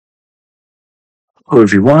Hello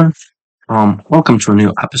everyone. Welcome to a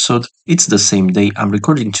new episode. It's the same day. I'm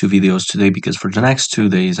recording two videos today because for the next 2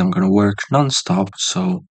 days I'm gonna work non-stop.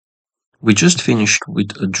 So we just finished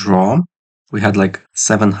with a draw. We had like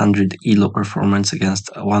 700 ELO performance against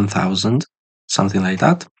 1000, something like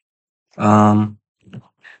that. Um,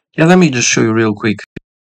 yeah, let me just show you real quick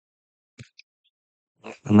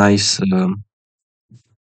a nice,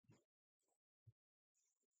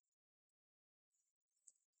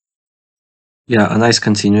 a nice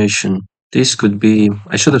continuation. This could be.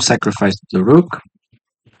 I should have sacrificed the rook.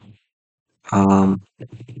 Um,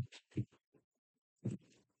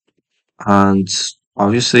 And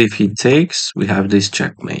obviously, if he takes, we have this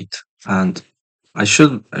checkmate. And I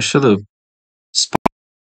should have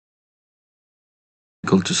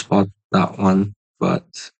able to spot that one, but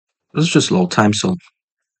it was just low time. So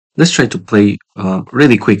let's try to play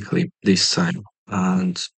really quickly this time.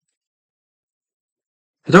 And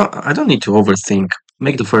I don't need to overthink.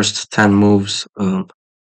 Make the first 10 moves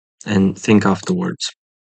and think afterwards.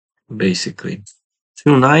 Basically,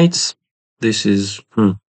 two knights. This is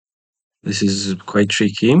this is quite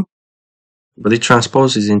tricky, but it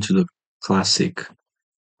transposes into the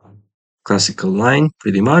classical line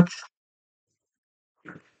pretty much.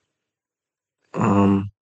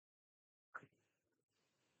 Um,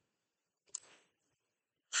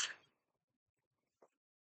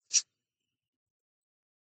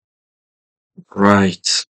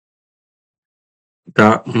 right.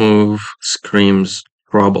 That move screams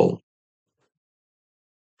trouble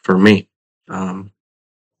for me. Um,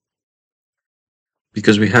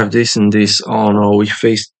 because we have this and this. Oh no, we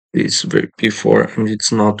faced this before and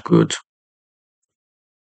it's not good.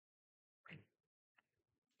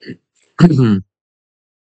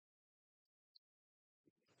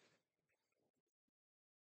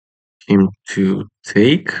 Him to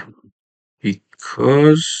take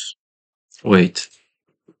because wait,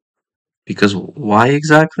 because why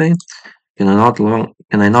exactly? Can I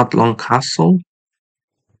not long castle?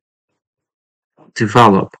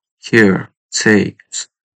 Develop here, take.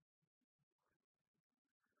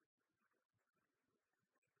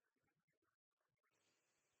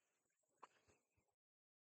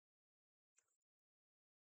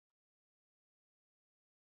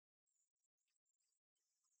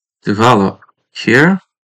 Develop here.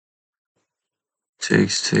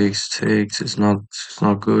 Takes. It's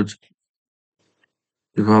not good.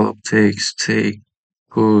 Develop take.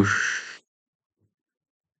 Push.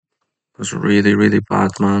 Was really, really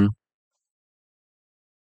bad, man.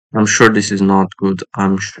 I'm sure this is not good.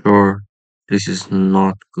 I'm sure this is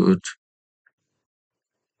not good.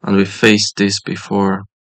 And we faced this before.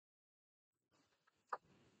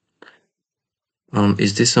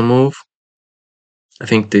 Is this a move? I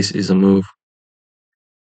think this is a move.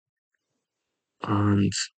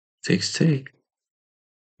 And take.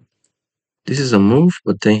 This is a move,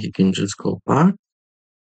 but then he can just go back.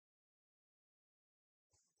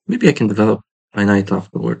 Maybe I can develop my knight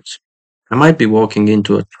afterwards. I might be walking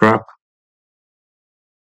into a trap.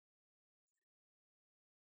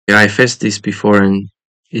 Yeah, I faced this before and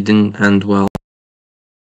it didn't end well.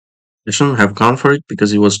 I shouldn't have gone for it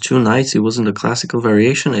because it was two knights. It wasn't a classical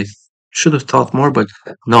variation. I should have thought more, but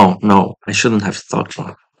no, I shouldn't have thought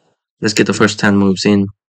more. Let's get the first 10 moves in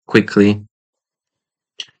quickly.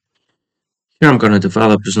 Here I'm gonna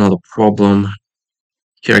develop, there's not a problem.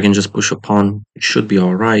 Here I can just push a pawn. It should be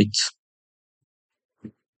alright.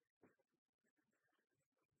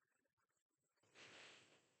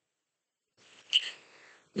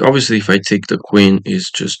 Obviously, if I take the queen, is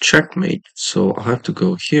just checkmate. So I have to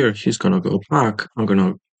go here. He's gonna go back. I'm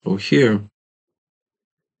gonna go here.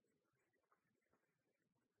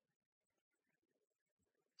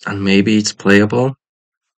 And maybe it's playable.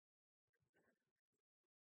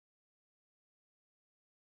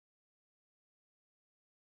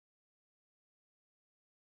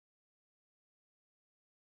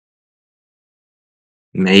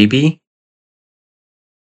 Maybe.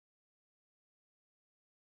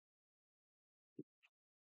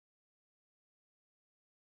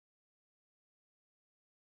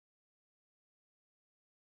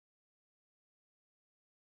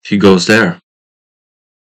 He goes there.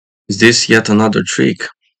 Is this yet another trick?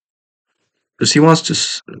 Does he wants to?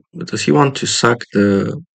 Does he want to suck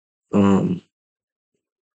the um,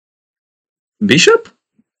 bishop?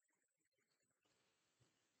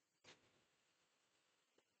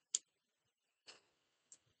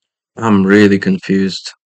 I'm really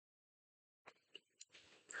confused.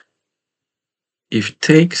 If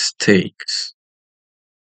takes,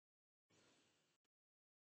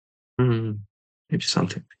 hmm, maybe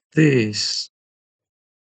something like this,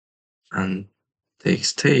 and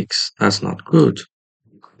takes. That's not good.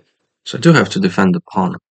 So I do have to defend the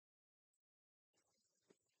pawn.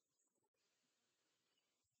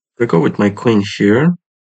 If I go with my queen here,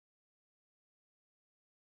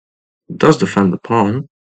 it does defend the pawn.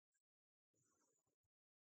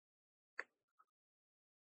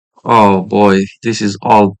 Oh boy, this is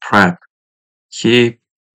all prep. He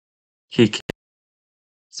he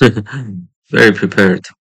very prepared.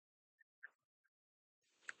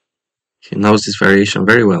 He knows this variation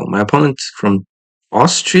very well. My opponent from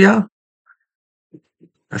Austria?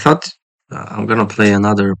 I thought I'm gonna play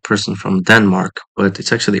another person from Denmark, but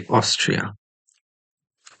it's actually Austria.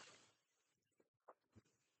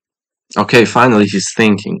 Okay, finally he's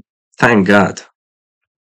thinking. Thank God.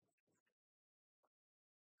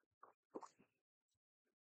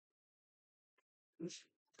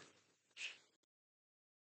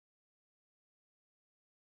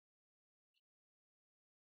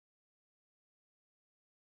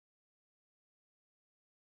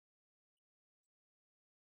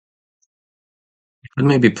 Could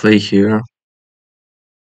maybe play here.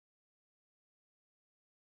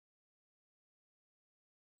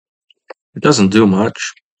 It doesn't do much,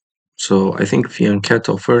 so I think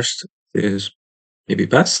fianchetto first is maybe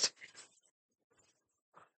best.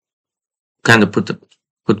 Kind of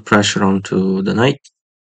put pressure onto the knight.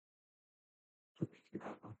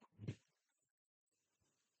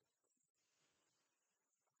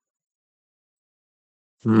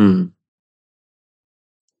 Hmm,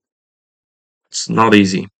 it's not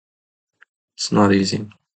easy. It's not easy.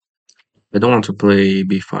 I don't want to play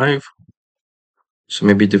b5, so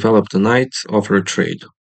maybe develop the knight, offer a trade.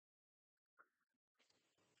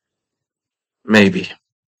 Maybe.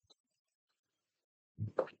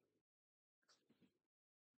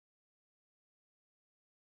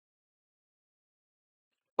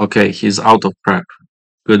 Okay, he's out of prep.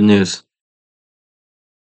 Good news.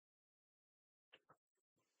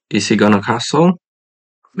 Is he gonna castle?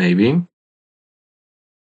 Maybe.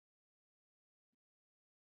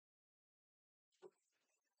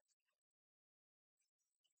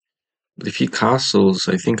 But if he castles,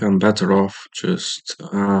 I think I'm better off just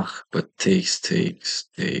but takes.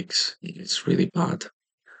 It's really bad.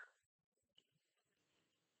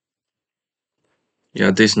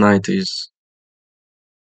 Yeah, this knight is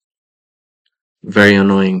very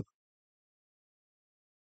annoying.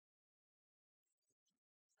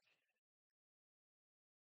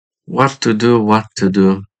 What to do, what to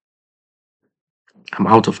do. I'm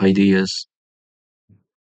out of ideas.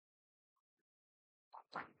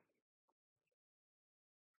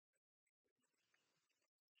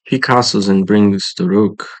 He castles and brings the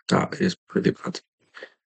rook. That is pretty bad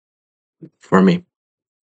for me.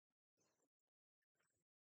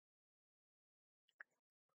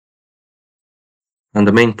 And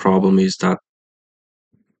the main problem is that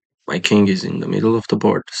my king is in the middle of the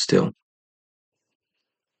board still.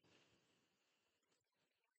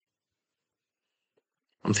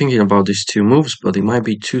 I'm thinking about these two moves, but it might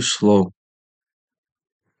be too slow.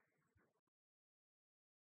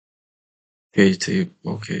 Okay,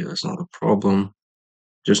 that's not a problem.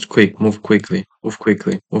 Just move quickly, move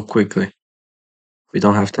quickly, move quickly. We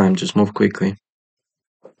don't have time, just move quickly.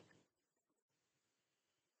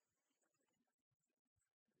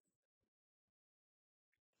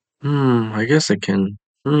 I guess I can.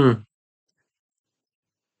 I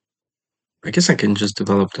guess I can just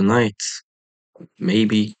develop the knights.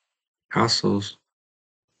 Maybe castles.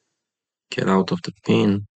 Get out of the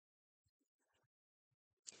pin.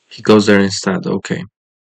 He goes there instead. Okay.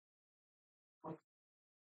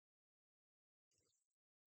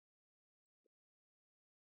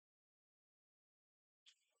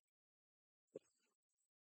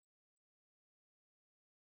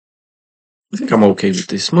 I think I'm okay with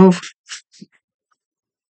this move.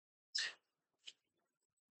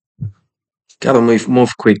 Gotta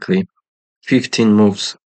move quickly. 15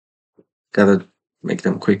 moves. Gotta make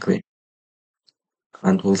them quickly.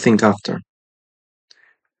 And we'll think after.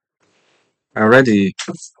 I already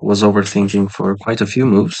was overthinking for quite a few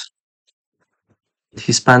moves.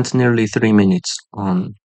 He spent nearly 3 minutes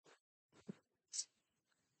on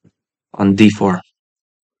d4.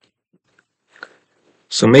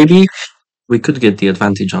 So maybe we could get the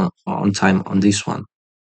advantage on time on this one.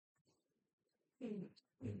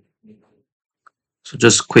 So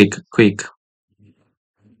just quick.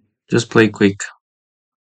 Just play quick.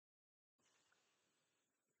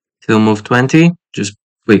 He'll move 20. Just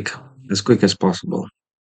quick as possible,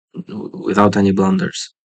 without any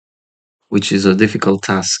blunders, which is a difficult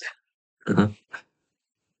task. Uh-huh.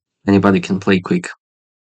 Anybody can play quick.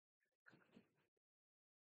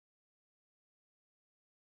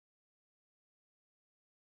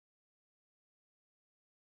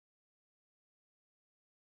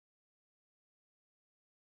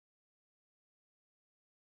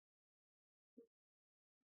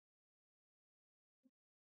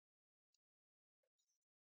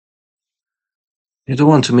 You don't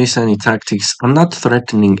want to miss any tactics. I'm not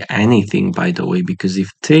threatening anything, by the way, because if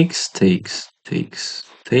takes,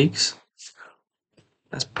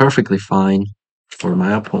 that's perfectly fine for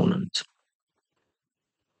my opponent.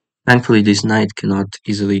 Thankfully, this knight cannot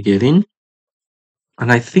easily get in, and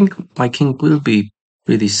I think my king will be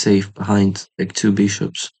pretty safe behind like two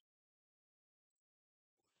bishops.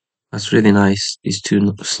 That's really nice, these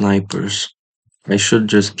two snipers. I should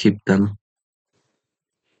just keep them.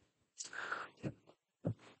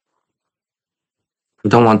 I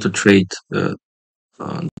don't want to trade the.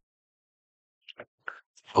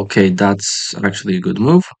 Okay, that's actually a good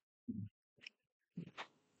move.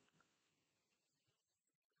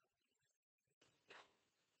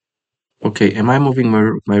 Okay, am I moving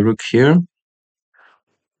my rook here?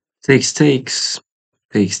 Takes,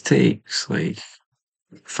 like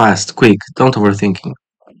fast, quick, don't overthinking.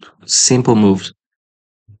 Simple moves.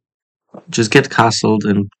 Just get castled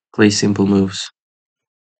and play simple moves.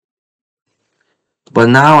 But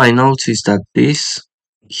now I notice that this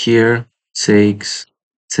here takes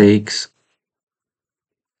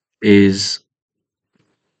is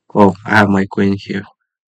oh, I have my queen here.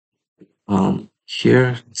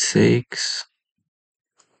 Here takes.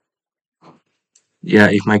 Yeah,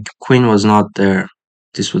 if my queen was not there,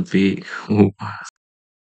 this would be.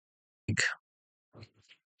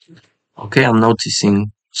 Okay, I'm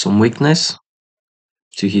noticing some weakness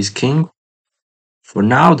to his king. For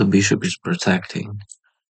now, the bishop is protecting.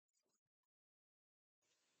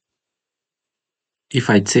 If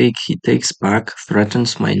I take, he takes back,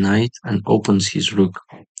 threatens my knight, and opens his rook.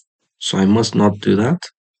 So I must not do that.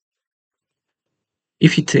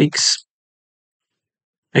 If he takes,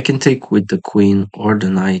 I can take with the queen or the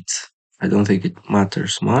knight. I don't think it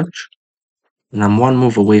matters much. And I'm one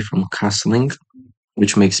move away from castling,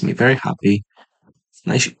 which makes me very happy.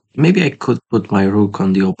 And maybe I could put my rook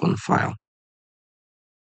on the open file.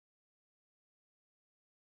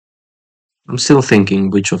 I'm still thinking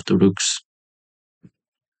which of the rooks.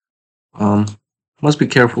 Um, must be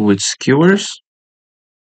careful with skewers.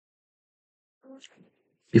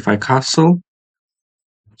 If I castle,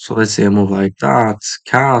 so let's say I move like that,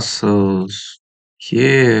 castles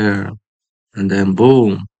here, and then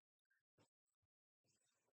boom.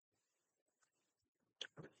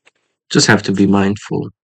 Just have to be mindful.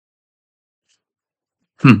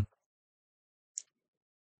 Hmm.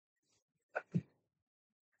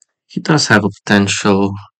 He does have a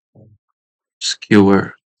potential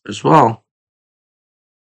skewer as well.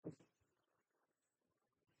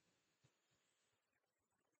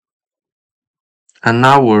 And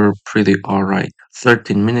now we're pretty alright.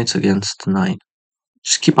 13 minutes against 9.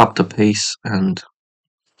 Just keep up the pace and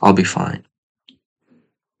I'll be fine.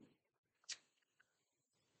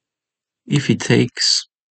 If he takes,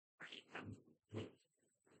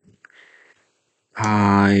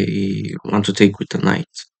 I want to take with the knight.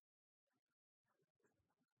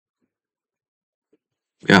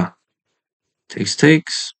 Yeah,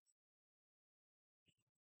 takes.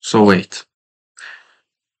 So wait,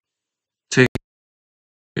 take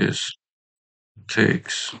is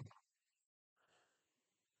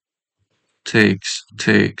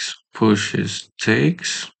takes, pushes,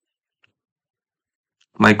 takes.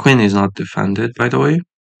 My queen is not defended, by the way.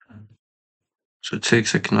 So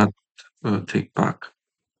takes I cannot take back.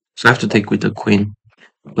 So I have to take with the queen.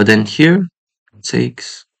 But then here,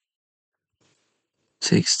 takes,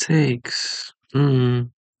 takes.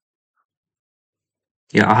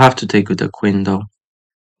 Yeah, I'll have to take with the queen though.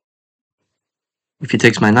 If he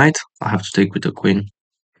takes my knight, I'll have to take with the queen.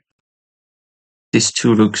 These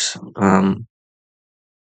two looks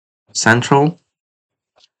central.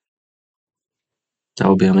 That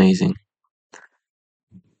would be amazing.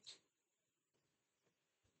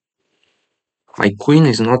 My queen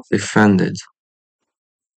is not defended.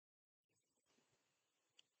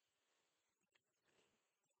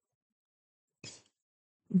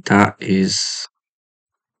 That is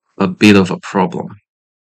a bit of a problem.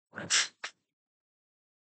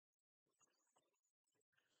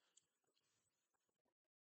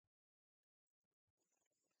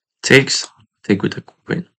 Takes, take with the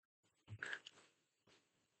queen.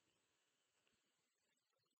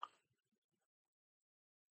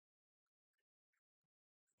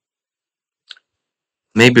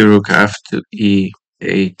 Maybe rook f to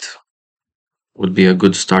e8 would be a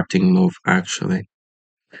good starting move, actually.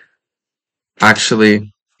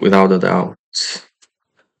 Actually, without a doubt.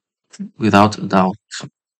 Without a doubt.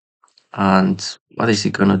 And what is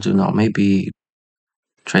he gonna do now? Maybe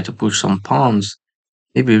try to push some pawns.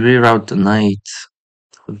 Maybe reroute the knight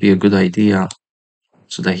would be a good idea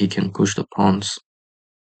so that he can push the pawns.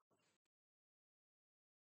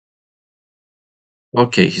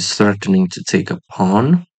 Okay, he's threatening to take a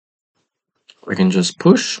pawn. I can just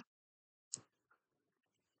push.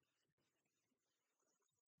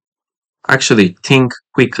 Actually, think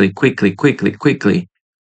quickly, quickly, quickly, quickly.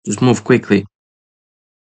 Just move quickly.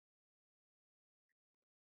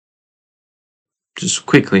 Just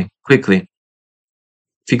quickly, quickly. If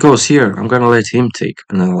he goes here, I'm gonna let him take,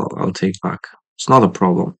 and I'll take back. It's not a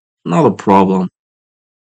problem. Not a problem.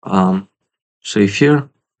 Um, so if here,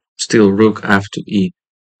 still rook f to e.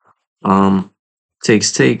 Um,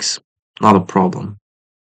 takes, not a problem.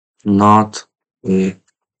 Not a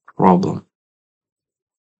problem.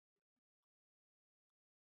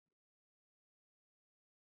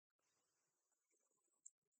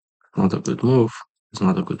 Not a good move. It's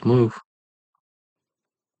not a good move.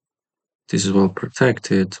 This is well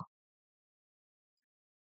protected.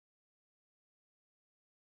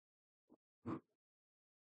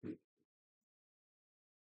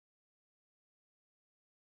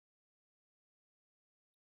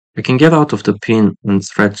 I can get out of the pin and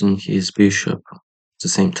threaten his bishop at the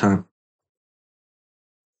same time.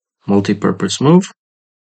 Multi-purpose move.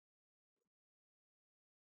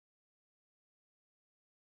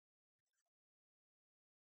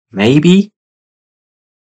 Maybe.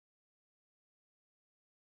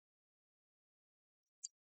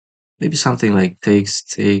 Maybe something like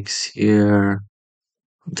takes here.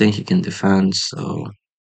 Then he can defend, so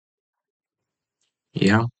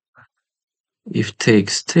yeah. If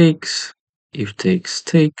takes, if takes,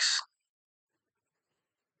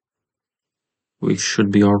 we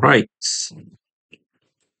should be alright.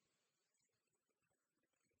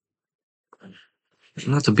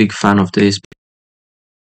 Not a big fan of this.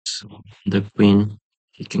 The queen,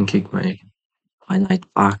 he can kick my knight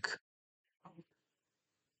back.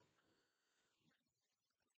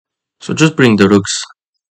 So just bring the rooks,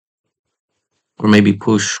 or maybe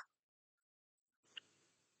push.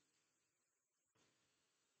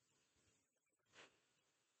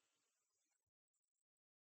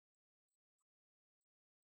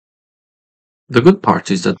 The good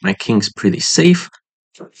part is that my king's pretty safe,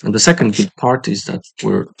 and the second good part is that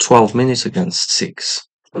we're 12 minutes against 6.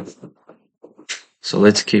 So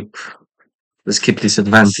let's keep this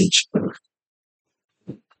advantage.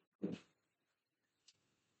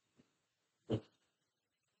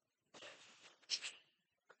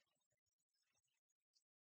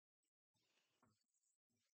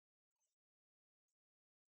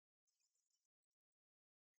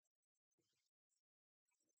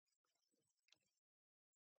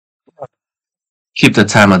 Keep the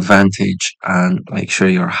time advantage and make sure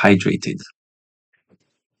you're hydrated.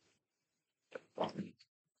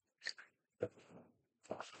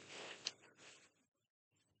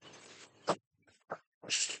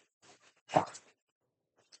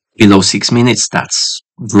 Below 6 minutes, that's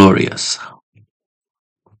glorious.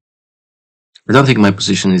 I don't think my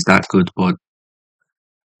position is that good, but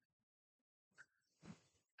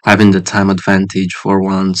having the time advantage for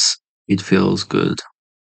once, it feels good.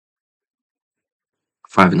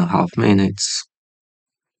 5.5 minutes.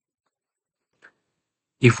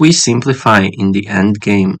 If we simplify in the end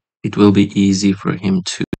game, it will be easy for him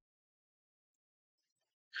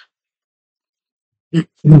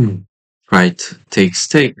to. Right,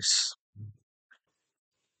 takes.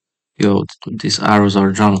 Yo, these arrows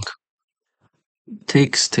are junk.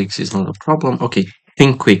 Takes is not a problem. Okay,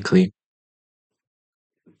 think quickly.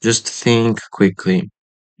 Just think quickly.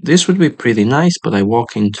 This would be pretty nice, but I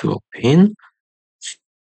walk into a pin.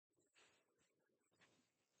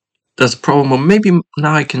 That's a problem. Maybe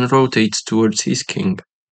now I can rotate towards his king.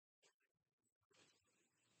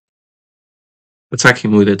 Attack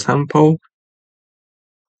him with a tempo.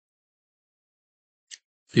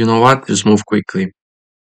 You know what? Just move quickly.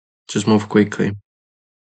 Just move quickly.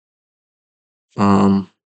 If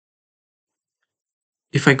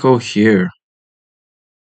I go here,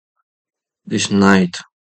 this knight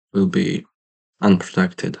will be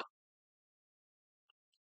unprotected.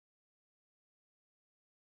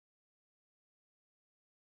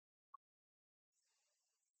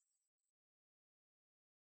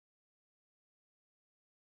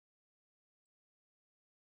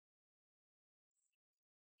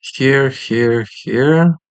 Here.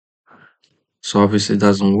 So obviously it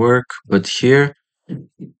doesn't work, but here,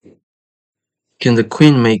 can the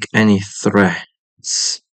queen make any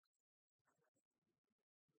threats?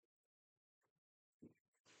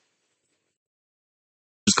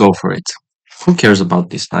 Just go for it. Who cares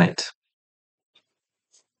about this knight?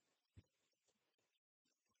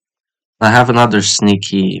 I have another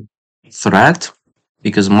sneaky threat,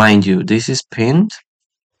 because mind you, this is pinned.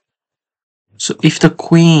 So if the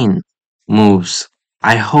queen moves,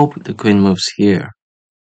 I hope the queen moves here.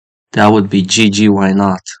 That would be GG, why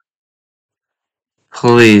not?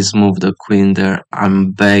 Please move the queen there.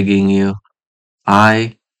 I'm begging you.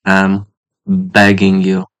 I am begging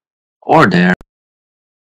you. Or there.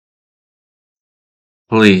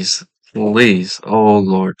 Please. Please. Oh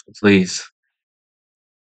Lord, please.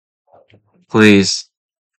 Please.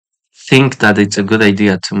 Think that it's a good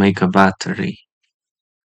idea to make a battery.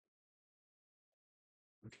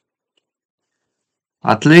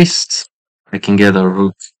 At least I can get a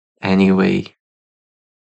rook anyway.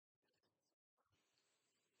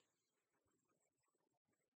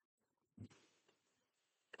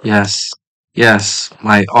 Yes. Yes,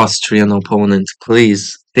 my Austrian opponent,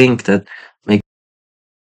 please think that makes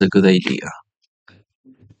a good idea.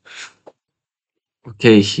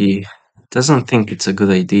 Okay, he doesn't think it's a good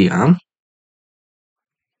idea.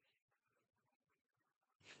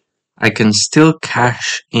 I can still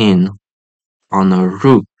cash in on a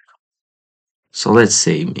rook. So let's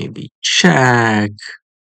say maybe check.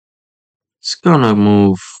 It's gonna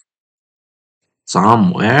move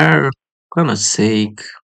somewhere. Gonna take.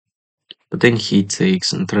 But then he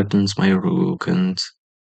takes and threatens my rook, and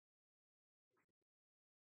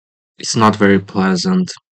it's not very pleasant.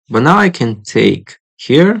 But now I can take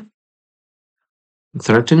here,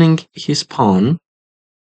 threatening his pawn.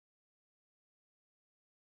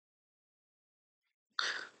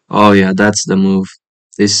 Oh yeah, that's the move.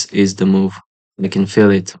 This is the move. I can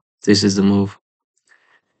feel it. This is the move.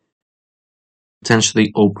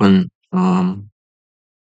 Potentially open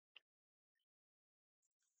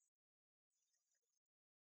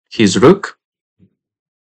his rook.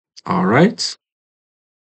 Alright.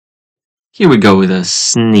 Here we go with a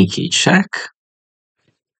sneaky check.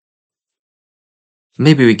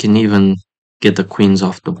 Maybe we can even get the queens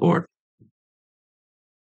off the board.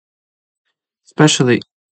 Especially...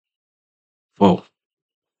 Whoa.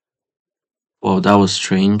 Whoa, that was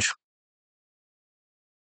strange.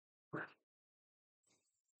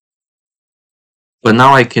 But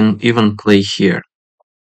now I can even play here.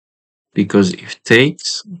 Because if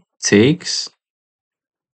takes,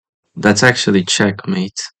 that's actually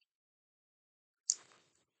checkmate.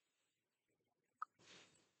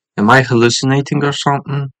 Am I hallucinating or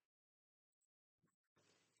something?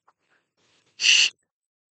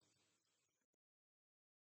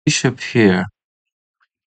 Bishop here.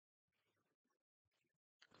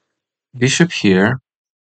 Bishop here.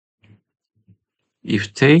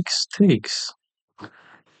 If takes.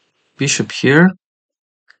 Bishop here.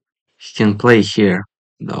 He can play here,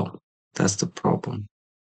 though. That's the problem.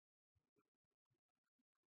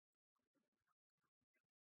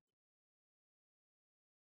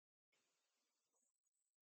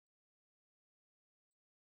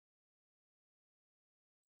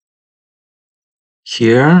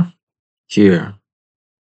 Here, here,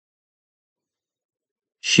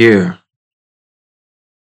 here.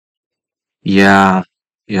 Yeah,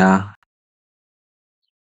 yeah.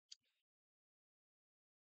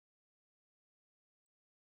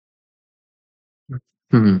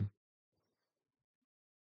 Hmm.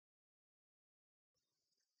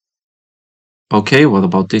 Okay, what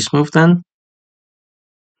about this move then?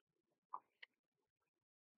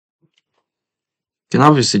 Can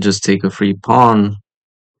obviously just take a free pawn.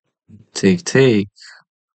 Take.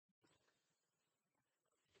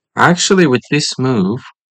 Actually, with this move,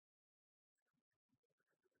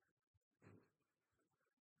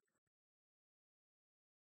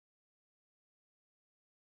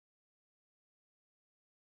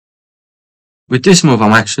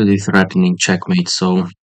 I'm actually threatening checkmate, so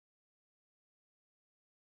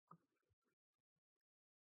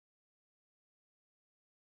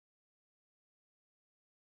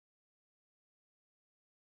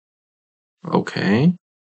okay.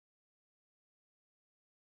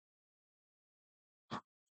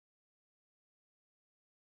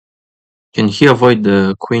 Can he avoid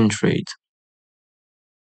the queen trade?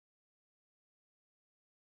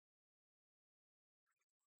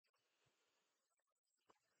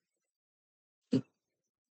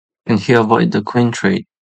 Can he avoid the queen trade?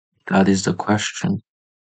 That is the question.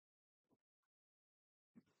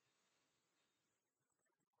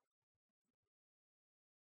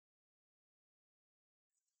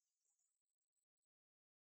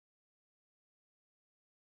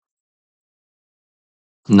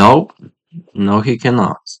 No, no, he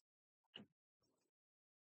cannot.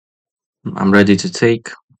 I'm ready to take,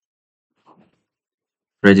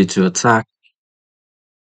 ready to attack.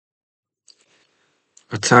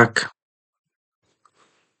 Attack.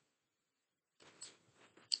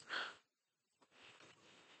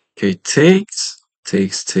 Okay, takes.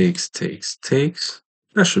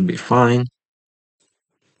 That should be fine.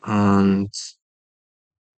 And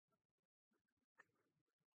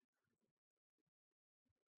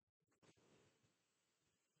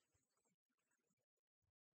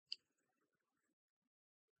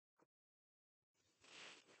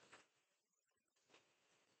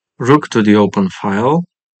Rook to the open file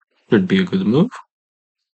could be a good move.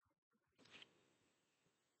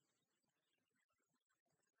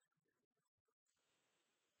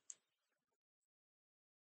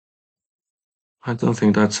 I don't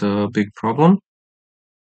think that's a big problem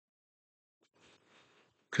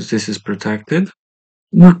because this is protected.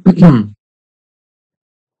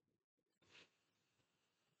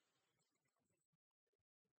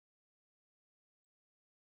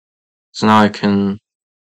 So now I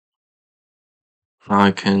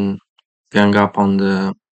can gang up on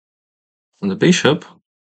the bishop,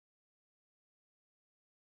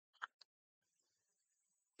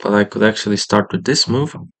 but I could actually start with this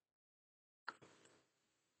move.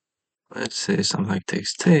 Let's say something like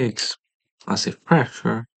takes, massive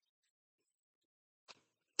pressure.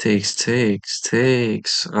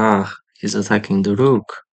 Takes. Ah, he's attacking the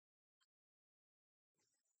rook.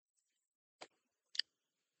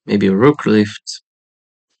 Maybe a rook lift.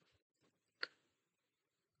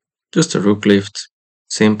 Just a rook lift.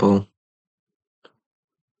 Simple.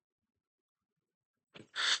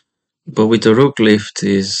 But with the rook lift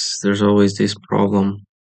there's always this problem.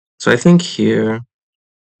 So I think here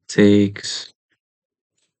takes,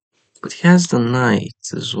 but he has the knight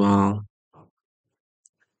as well.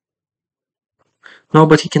 No,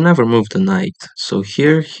 but he can never move the knight. So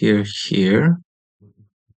here, here, here.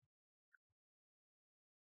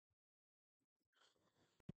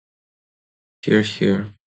 Here,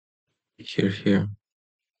 here, here, here.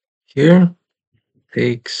 Here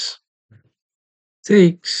takes,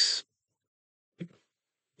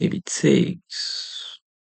 maybe takes.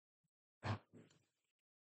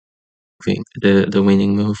 The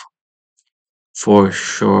winning move. For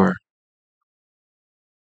sure.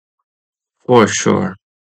 For sure.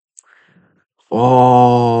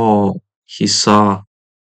 Oh, he saw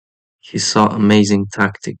amazing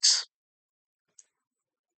tactics.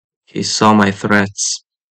 He saw my threats.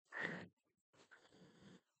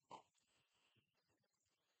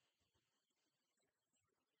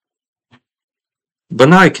 But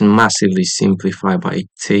now I can massively simplify by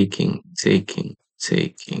taking.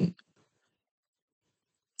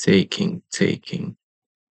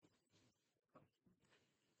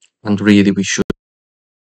 And really we should.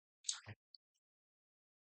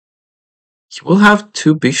 He will have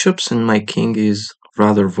two bishops and my king is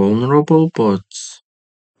rather vulnerable, but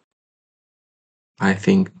I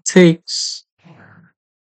think takes,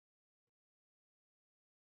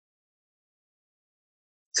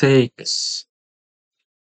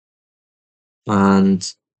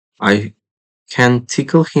 and I can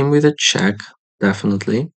tickle him with a check,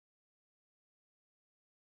 definitely.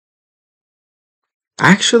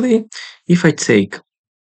 Actually, if I take,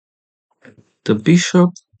 the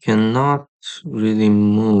bishop cannot really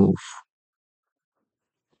move.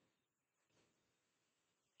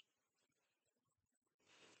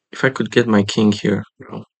 If I could get my king here,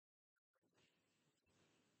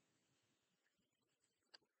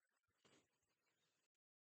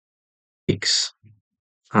 takes,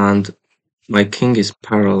 and my king is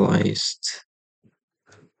paralyzed.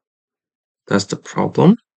 That's the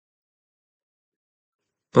problem.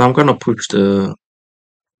 But I'm gonna push the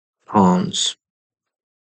pawns.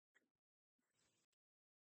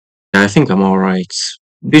 Yeah, I think I'm alright.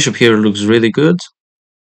 Bishop here looks really good.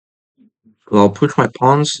 Well, I'll push my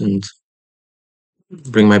pawns and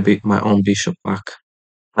bring my own bishop back.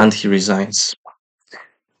 And he resigns.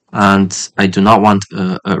 And I do not want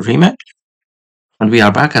a rematch. And we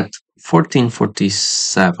are back at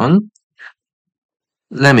 1447.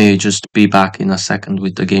 Let me just be back in a second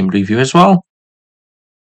with the game review as well.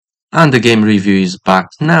 And the game review is back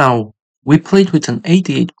now. We played with an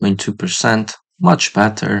 88.2%, much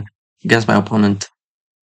better against my opponent.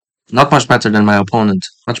 Not much better than my opponent,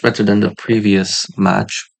 much better than the previous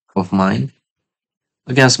match of mine.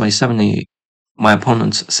 Against my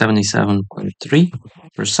opponent's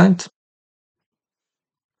 77.3%.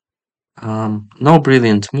 No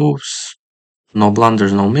brilliant moves, no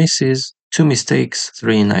blunders, no misses, 2 mistakes,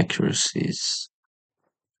 3 inaccuracies.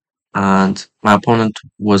 And my opponent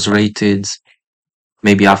was rated,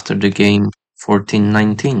 maybe after the game,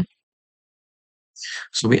 1419.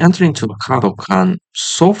 So we enter into a Kadokan.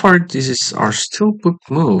 So far, are still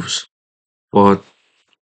booked moves, but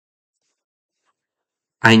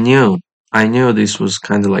I knew, I knew this was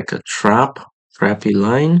kind of like a trappy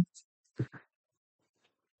line.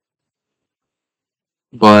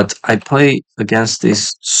 But I play against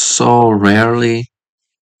this so rarely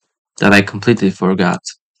that I completely forgot.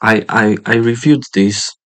 I reviewed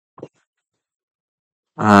this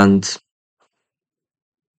and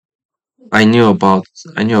I knew about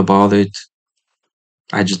it.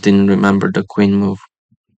 I just didn't remember the queen move.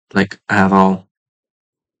 like at all.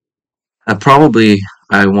 Probably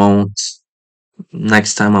I won't.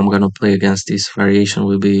 Next time I'm gonna play against this variation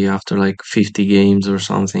will be after like 50 games or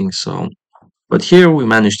something. So, but here we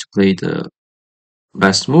managed to play the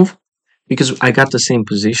best move because I got the same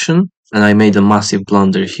position and I made a massive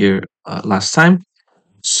blunder here last time.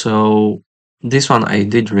 So this one I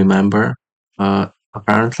did remember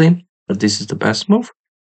apparently, but this is the best move,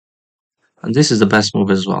 and this is the best move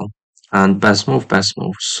as well. And best move, best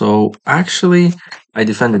move. So actually, I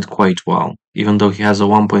defended quite well, even though he has a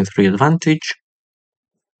 1.3 advantage.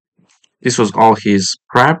 This was all his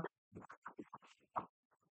prep.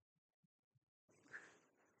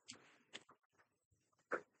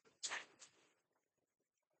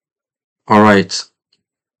 All right,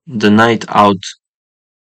 the knight out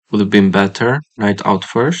would have been better. Knight out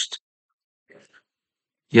first.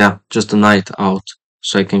 Yeah, just a knight out,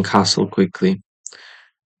 so I can castle quickly.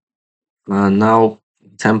 Now,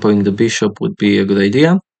 tempoing the bishop would be a good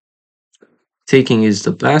idea. Taking is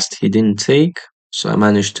the best. He didn't take, so I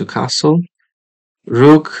managed to castle.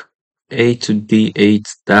 Rook a to d8,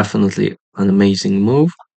 definitely an amazing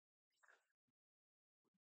move.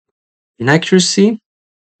 Inaccuracy,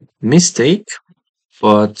 mistake,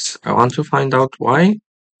 but I want to find out why.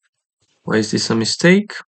 Why is this a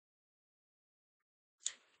mistake?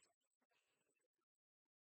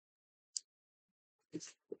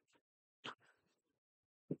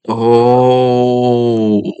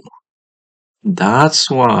 Oh, that's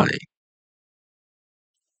why.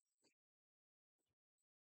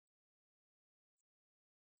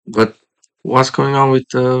 But what's going on with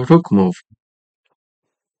the rook move?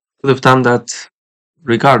 Could have done that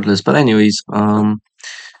regardless. But anyways,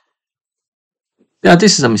 yeah,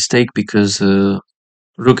 this is a mistake because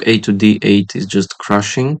rook a to d8 is just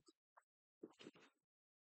crushing.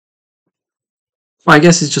 Well, I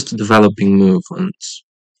guess it's just a developing move and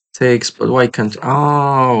takes, but why can't...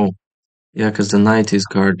 Oh, yeah, because the knight is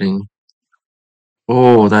guarding.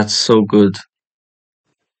 Oh, that's so good.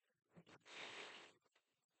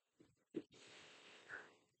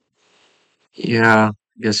 Yeah,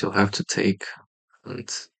 I guess you'll have to take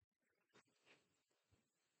and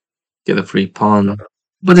get a free pawn.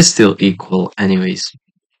 But it's still equal anyways.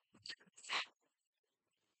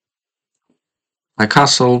 My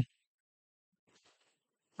castle,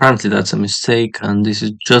 apparently that's a mistake, and this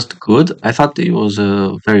is just good. I thought it was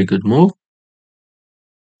a very good move.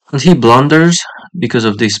 And he blunders because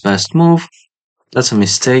of this best move. That's a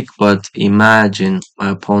mistake, but imagine my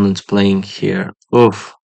opponent playing here.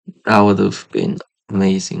 Oof, that would have been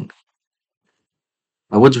amazing.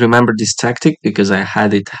 I would remember this tactic because I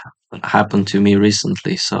had it happen to me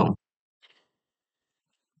recently. So,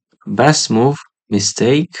 best move,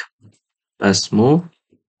 mistake, best move.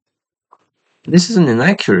 This is an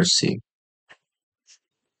inaccuracy.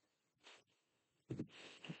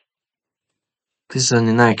 This is an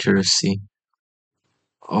inaccuracy.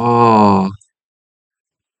 Oh,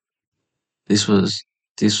 this was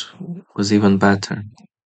this was even better.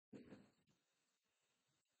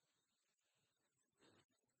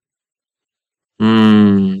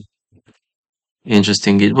 Hmm,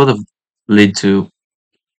 interesting. It would have led to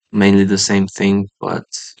mainly the same thing, but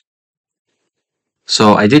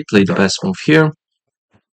so I did play the best move here.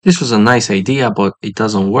 This was a nice idea, but it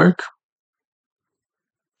doesn't work.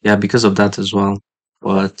 Yeah, because of that as well.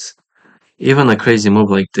 But even a crazy move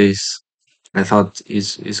like this, I thought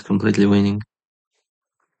is completely winning.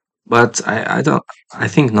 But I don't I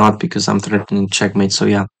think not because I'm threatening checkmate. So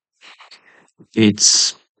yeah,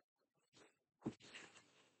 it's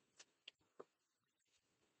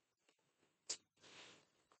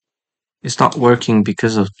it's not working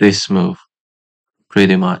because of this move,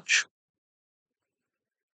 pretty much.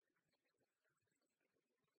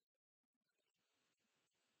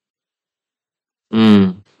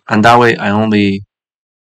 And that way I only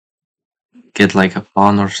get like a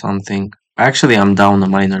pawn or something. Actually, I'm down a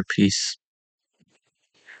minor piece.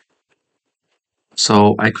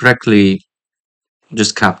 So I correctly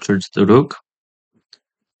just captured the rook,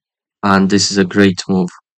 and this is a great move.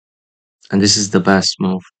 And this is the best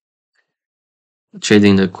move.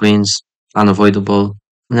 Trading the queens, unavoidable.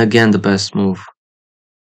 And again, the best move.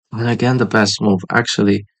 And again, the best move.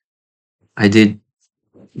 Actually, I did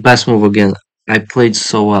best move again. I played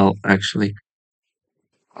so well, actually.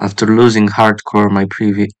 After losing hardcore my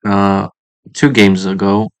previous 2 games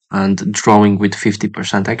ago and drawing with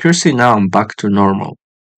 50% accuracy, now I'm back to normal.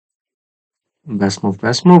 Best move,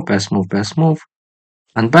 best move, best move, best move.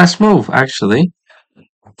 And best move, actually.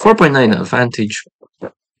 4.9 advantage.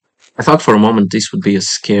 I thought for a moment this would be a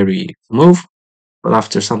scary move, but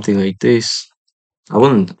after something like this, I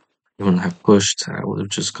wouldn't even have pushed, I would have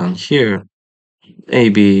just gone here.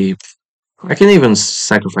 Maybe I can even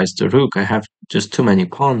sacrifice the rook. I have just too many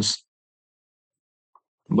pawns.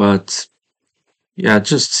 But yeah,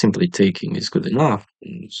 just simply taking is good enough.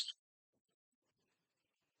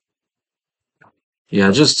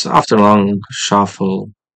 Yeah, just after a long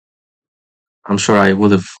shuffle, I'm sure I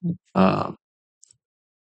would have uh,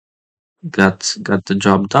 got the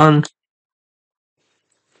job done.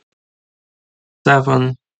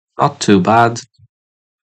 7, not too bad.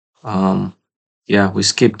 Um, yeah, we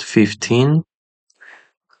skipped 15,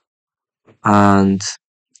 and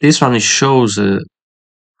this one it shows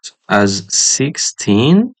as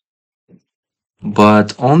 16,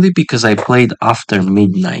 but only because I played after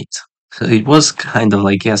midnight. So it was kind of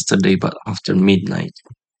like yesterday, but after midnight.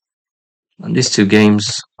 And these two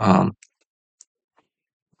games, a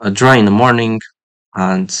draw in the morning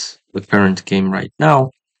and the current game right now.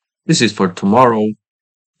 This is for tomorrow,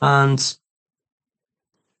 and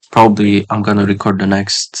probably I'm gonna record the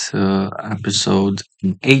next episode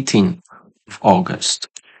in 18th of August.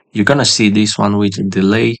 You're gonna see this one with a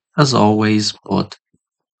delay, as always, but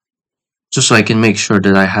just so I can make sure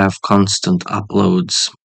that I have constant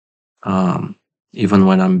uploads, um, even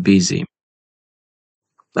when I'm busy.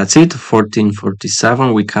 That's it,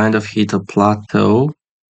 1447. We kind of hit a plateau.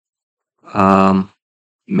 Um,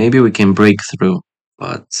 Maybe we can break through,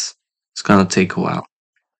 but it's gonna take a while.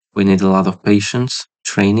 We need a lot of patience,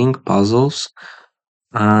 training, puzzles,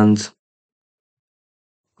 and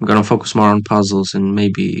I'm gonna focus more on puzzles and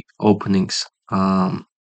maybe openings. I'll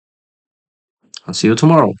see you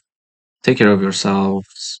tomorrow. Take care of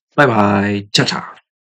yourselves. Bye bye. Ciao ciao.